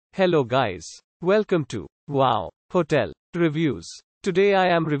Hello guys. Welcome to Wow Hotel Reviews. Today I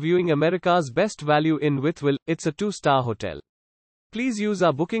am reviewing Ameraca's best value in Wytheville. It's a 2-star hotel. Please use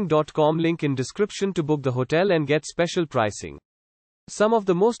our booking.com link in description to book the hotel and get special pricing. Some of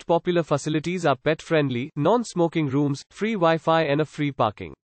the most popular facilities are pet-friendly, non-smoking rooms, free Wi-Fi and a free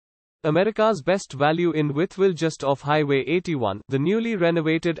parking. Ameraca's best value in Wytheville just off Highway 81. The newly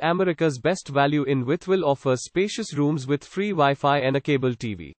renovated Ameraca's best value in Wytheville offers spacious rooms with free Wi-Fi and a cable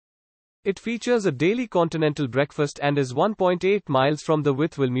TV. It features a daily continental breakfast and is 1.8 miles from the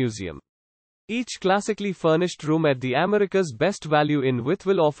Wytheville Museum. Each classically furnished room at the Ameraca's best value in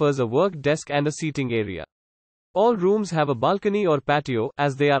Wytheville offers a work desk and a seating area. All rooms have a balcony or patio,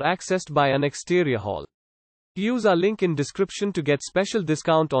 as they are accessed by an exterior hall. Use our link in description to get special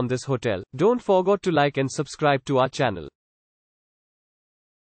discount on this hotel. Don't forget to like and subscribe to our channel.